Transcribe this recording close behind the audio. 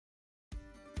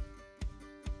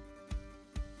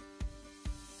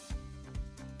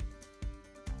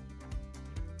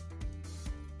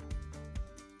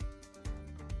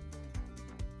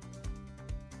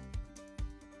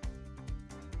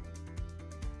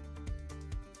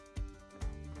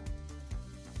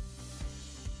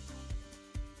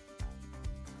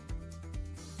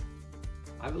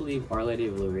I believe Our Lady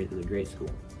of Lourdes is a great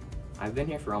school. I've been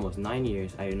here for almost 9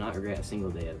 years. I do not regret a single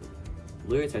day of it.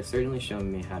 Lourdes has certainly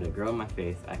shown me how to grow in my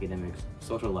faith, academics,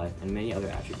 social life, and many other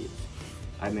attributes.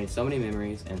 I've made so many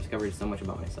memories and discovered so much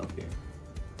about myself here.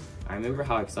 I remember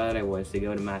how excited I was to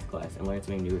go to math class and learn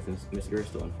something new with Miss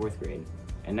Gerstle in 4th grade,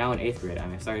 and now in 8th grade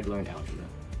I'm excited to learn algebra.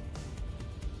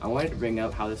 I wanted to bring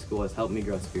up how this school has helped me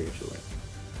grow spiritually.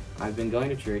 I've been going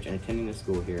to church and attending the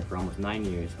school here for almost 9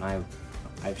 years, and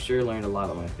I've sure learned a lot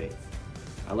about my faith.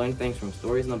 I learned things from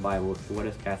stories in the Bible to what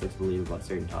us Catholics believe about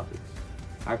certain topics.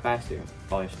 Our pastor,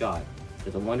 Father Scott,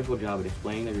 does a wonderful job at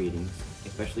explaining the readings,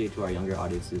 especially to our younger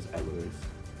audiences at Lourdes.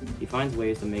 He finds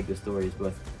ways to make the stories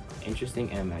both interesting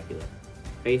and immaculate.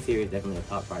 Faith here is definitely a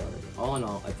top priority. All in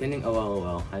all, attending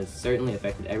OLOL has certainly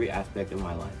affected every aspect of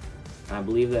my life, and I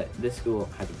believe that this school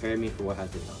has prepared me for what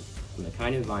has to come. From the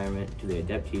kind environment, to the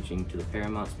adept teaching, to the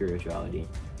paramount spirituality,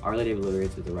 Our Lady of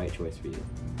Lourdes is the right choice for you.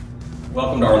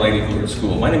 Welcome to Our Lady of Lourdes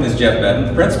School. My name is Jeff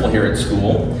Bedden, principal here at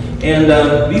school, and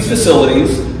these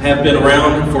facilities have been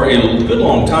around for a good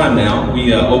long time now.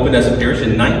 We opened as a parish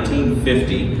in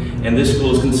 1950, and this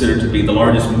school is considered to be the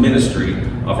largest ministry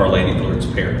of Our Lady of Lourdes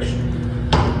Parish.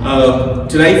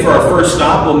 Today, for our first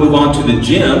stop, we'll move on to the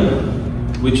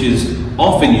gym, which is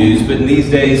often used, but in these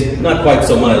days, not quite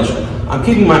so much. I'm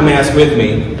keeping my mask with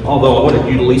me, although I wanted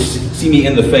you to at least see me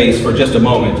in the face for just a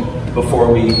moment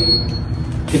before we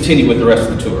continue with the rest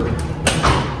of the tour.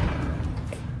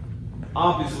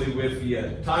 Obviously, with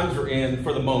the times we're in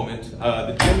for the moment,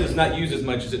 the gym is not used as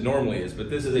much as it normally is, but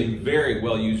this is a very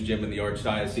well-used gym in the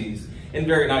Archdiocese and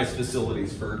very nice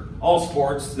facilities for all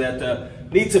sports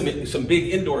that need some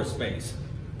big indoor space.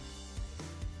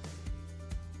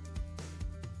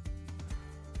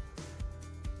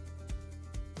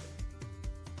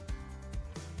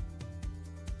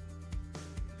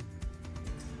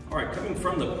 All right, coming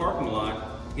from the parking lot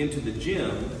into the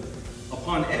gym,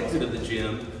 upon exit of the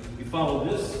gym, we follow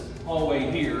this hallway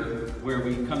here where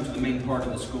we come to the main part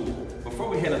of the school. Before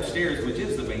we head upstairs, which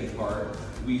is the main part,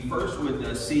 we first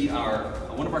would see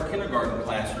one of our kindergarten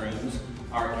classrooms,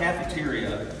 our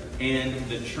cafeteria, and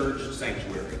the church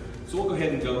sanctuary. So we'll go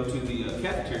ahead and go to the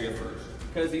cafeteria first.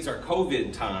 Because these are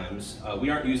COVID times, we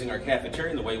aren't using our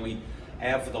cafeteria in the way we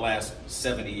have for the last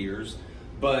 70 years.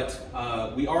 But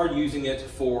we are using it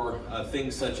for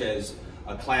things such as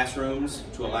classrooms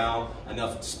to allow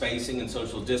enough spacing and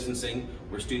social distancing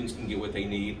where students can get what they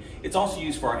need. It's also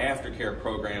used for our aftercare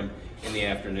program in the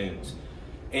afternoons.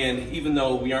 And even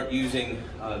though we aren't using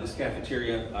this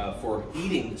cafeteria for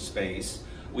eating space,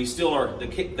 we still are, the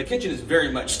kitchen is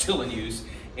very much still in use,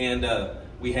 and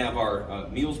we have our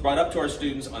meals brought up to our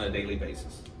students on a daily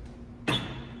basis.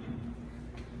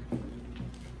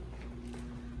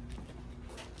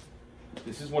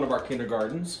 This is one of our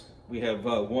kindergartens. We have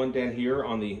one down here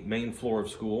on the main floor of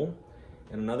school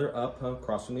and another up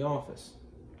across from the office.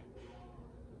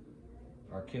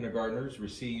 Our kindergartners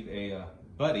receive a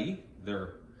buddy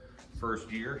their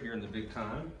first year here in the big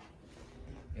time.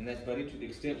 And that buddy, to the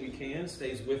extent we can,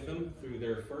 stays with them through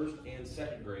their 1st and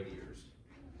 2nd grade years.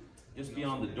 Just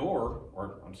beyond the door,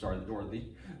 or I'm sorry,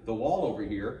 the wall over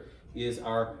here is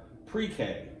our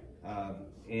pre-K.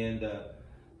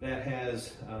 That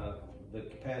has the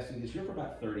capacity this year for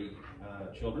about 30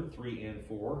 children, 3 and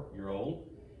 4-year-old,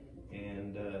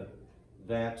 and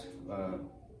that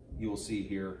you will see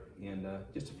here in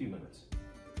just a few minutes.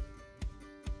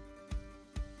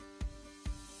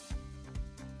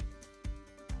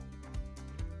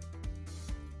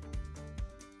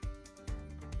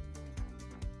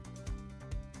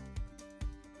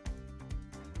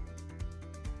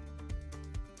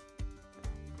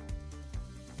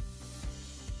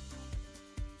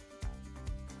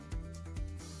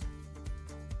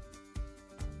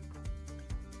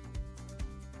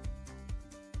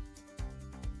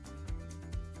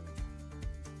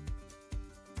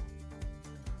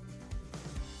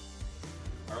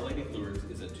 Our Lady of Lourdes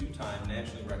is a 2-time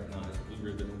nationally recognized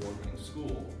Blue Ribbon Award-winning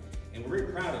school, and we're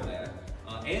very proud of that.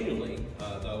 Annually,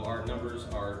 though, our numbers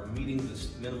are meeting the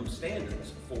minimum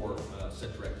standards for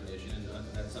such recognition, and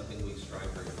that's something we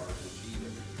strive very hard to achieve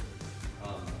every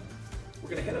year. We're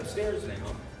going to head upstairs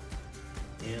now,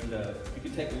 and you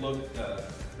can take a look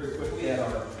very quickly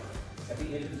at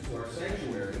the entrance to our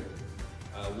sanctuary.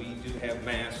 We do have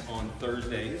Mass on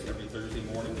Thursdays. Every Thursday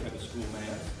morning we have a school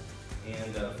Mass.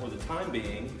 And for the time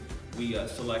being, we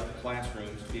select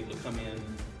classrooms to be able to come in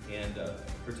and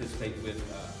participate with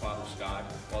Father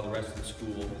Scott, while the rest of the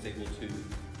school is able to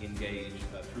engage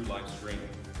through live streaming.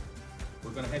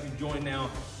 We're going to have you join now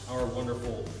our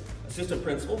wonderful assistant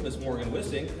principal, Ms. Morgan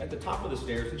Wissing, at the top of the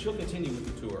stairs, and she'll continue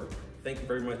with the tour. Thank you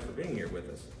very much for being here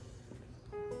with us.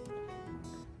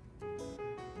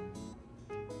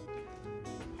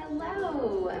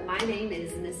 Hello, my name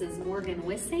is Mrs. Morgan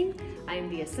Wissing. I am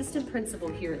the assistant principal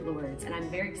here at Lourdes, and I'm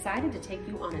very excited to take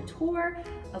you on a tour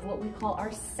of what we call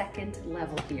our second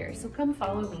level here. So come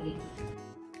follow me.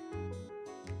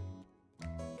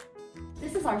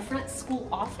 This is our front school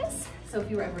office. So if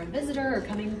you were ever a visitor or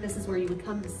coming, this is where you would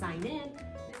come to sign in.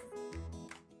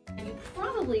 And you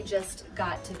probably just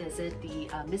got to visit the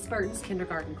Miss Burton's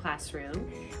kindergarten classroom,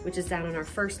 which is down on our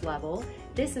first level.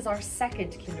 This is our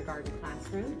second kindergarten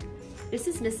classroom. This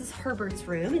is Mrs. Herbert's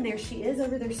room, and there she is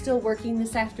over there still working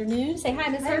this afternoon. Say hi,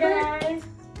 Miss Herbert. Guys.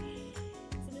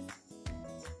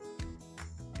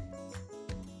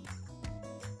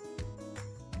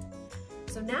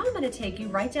 So now I'm going to take you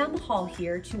right down the hall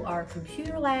here to our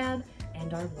computer lab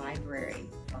and our library.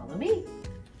 Follow me.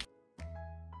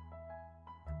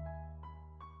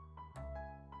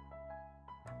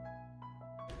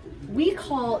 We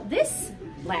call this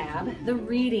lab the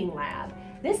reading lab.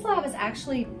 This lab is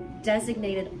actually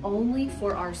designated only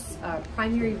for our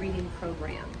primary reading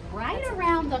program. Right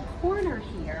around the corner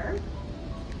here,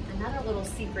 another little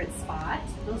secret spot.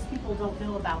 Most people don't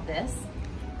know about this.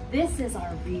 This is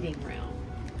our reading room.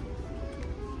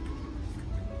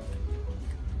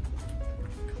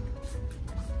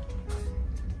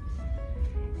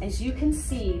 As you can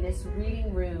see, this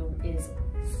reading room is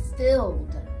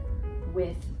filled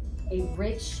with a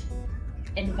rich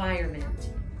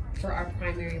environment for our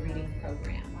primary reading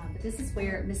program. This is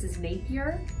where Mrs.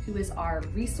 Napier, who is our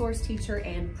resource teacher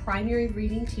and primary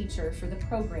reading teacher for the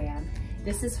program,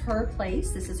 this is her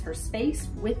place, this is her space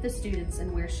with the students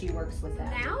and where she works with them.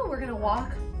 Now we're gonna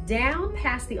walk down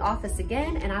past the office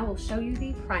again, and I will show you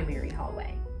the primary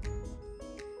hallway.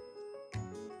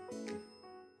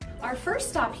 Our first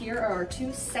stop here are our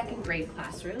two second grade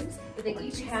classrooms. We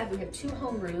have two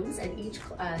homerooms, and each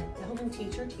homeroom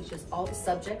teacher teaches all the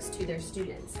subjects to their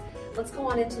students. Let's go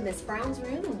on into Miss Brown's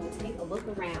room and we'll take a look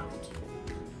around.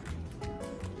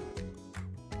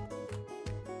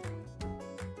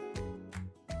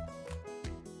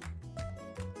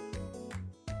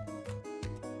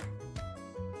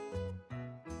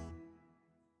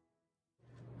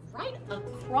 Right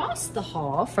across the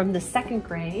hall from the second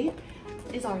grade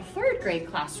is our third grade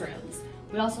classrooms.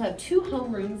 We also have two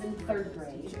homerooms in third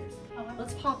grade.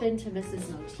 Let's pop into Mrs.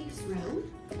 Motif's room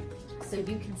so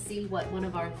you can see what one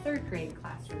of our third grade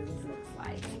classrooms looks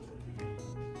like.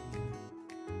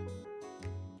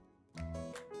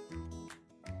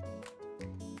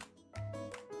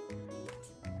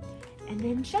 And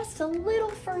then just a little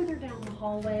further down the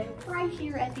hallway, right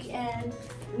here at the end,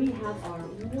 we have our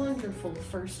wonderful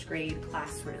first grade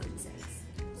classrooms.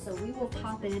 So we will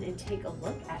pop in and take a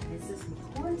look at Mrs.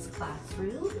 McCord's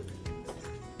classroom.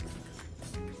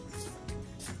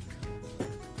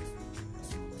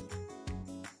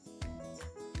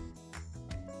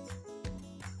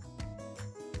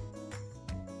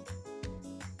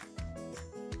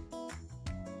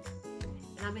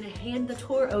 And I'm going to hand the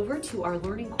tour over to our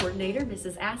learning coordinator,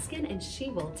 Mrs. Askin, and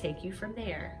she will take you from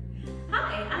there.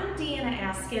 Hi, I'm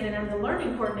Deanna Askin, and I'm the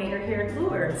learning coordinator here at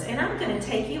Lourdes, and I'm going to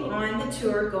take you on the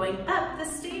tour going up the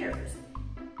stairs.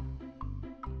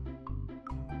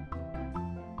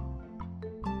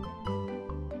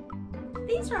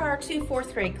 These are our two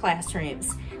fourth grade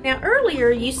classrooms. Now earlier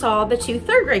you saw the two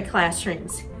third grade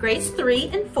classrooms. Grades 3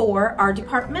 and 4 are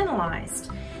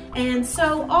departmentalized. And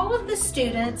so all of the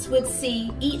students would see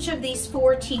each of these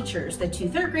four teachers, the two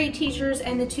third grade teachers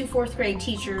and the two fourth grade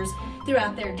teachers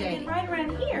throughout their day. And right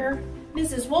around here,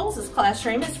 Mrs. Wools's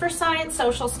classroom is for science,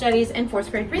 social studies, and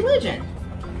fourth grade religion.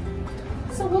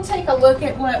 So we'll take a look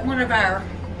at what one of our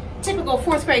typical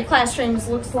fourth grade classrooms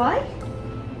looks like.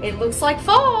 It looks like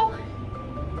fall.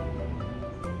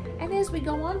 And as we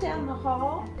go on down the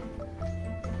hall,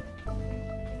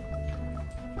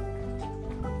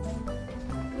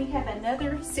 we have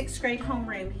another 6th grade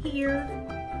homeroom here,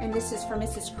 and this is for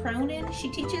Mrs. Cronin. She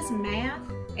teaches math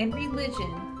and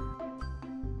religion.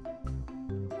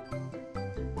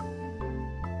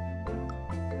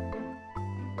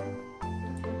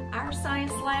 Our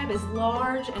science lab is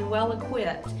large and well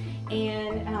equipped,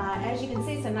 and as you can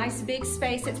see, it's a nice big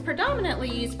space. It's predominantly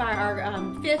used by our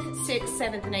 5th, 6th,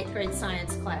 7th, and 8th grade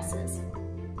science classes.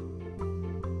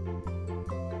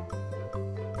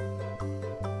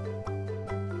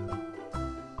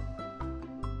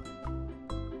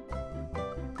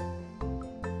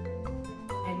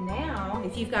 And now,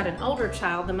 if you've got an older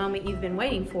child, the moment you've been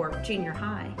waiting for, junior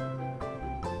high.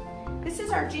 This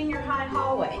is our junior high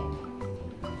hallway.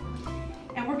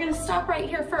 And we're going to stop right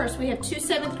here first. We have two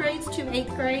 7th grades, two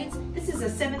 8th grades. This is a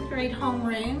 7th grade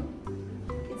homeroom.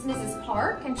 It's Mrs.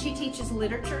 Park, and she teaches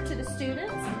literature to the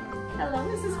students. Hello,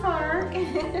 Mrs. Park.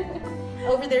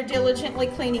 over there diligently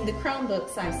cleaning the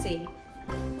Chromebooks, I see.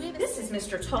 This is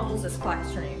Mr. Tolles'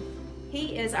 classroom.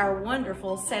 He is our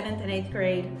wonderful 7th and 8th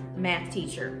grade math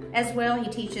teacher. As well, he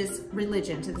teaches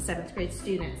religion to the 7th grade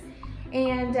students.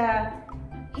 And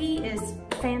he is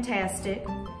fantastic.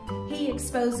 He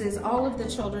exposes all of the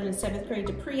children in 7th grade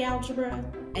to pre-algebra,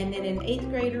 and then in 8th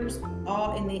graders,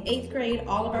 in the 8th grade,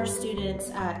 all of our students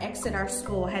exit our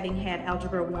school having had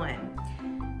Algebra 1.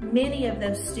 Many of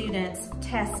those students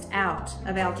test out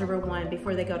of Algebra 1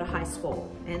 before they go to high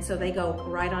school, and so they go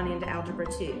right on into Algebra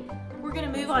 2. We're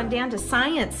going to move on down to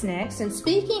science next, and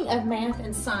speaking of math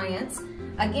and science,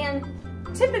 again,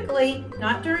 typically,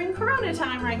 not during Corona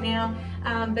time right now,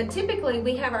 but typically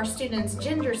we have our students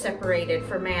gender separated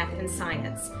for math and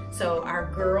science. So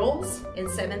our girls in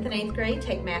 7th and 8th grade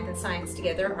take math and science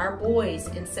together. Our boys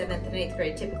in 7th and 8th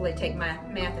grade typically take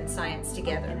math and science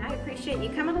together. And I appreciate you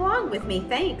coming along with me.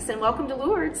 Thanks, and welcome to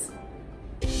Lourdes.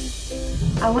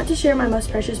 I want to share my most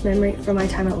precious memory from my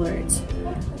time at Lourdes.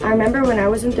 I remember when I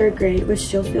was in 3rd grade, which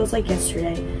still feels like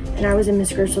yesterday, and I was in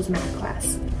Miss Gershell's math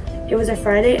class. It was a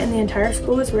Friday and the entire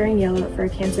school was wearing yellow for a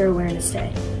Cancer Awareness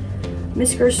Day.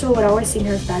 Miss Gershell would always sing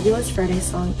her fabulous Friday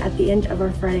song at the end of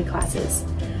our Friday classes.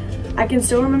 I can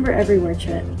still remember every word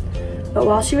to it. But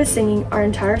while she was singing, our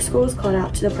entire school was called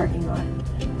out to the parking lot.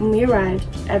 When we arrived,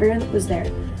 everyone was there.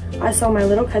 I saw my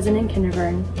little cousin in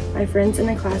kindergarten, my friends in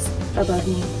the class above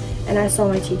me, and I saw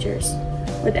my teachers.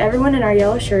 With everyone in our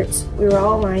yellow shirts, we were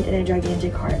all aligned in a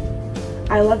gigantic heart.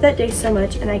 I loved that day so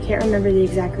much, and I can't remember the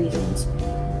exact reasons.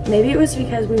 Maybe it was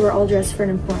because we were all dressed for an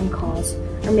important cause,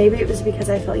 or maybe it was because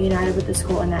I felt united with the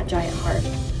school in that giant heart.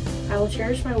 I will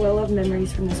cherish my well-loved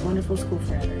memories from this wonderful school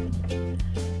forever.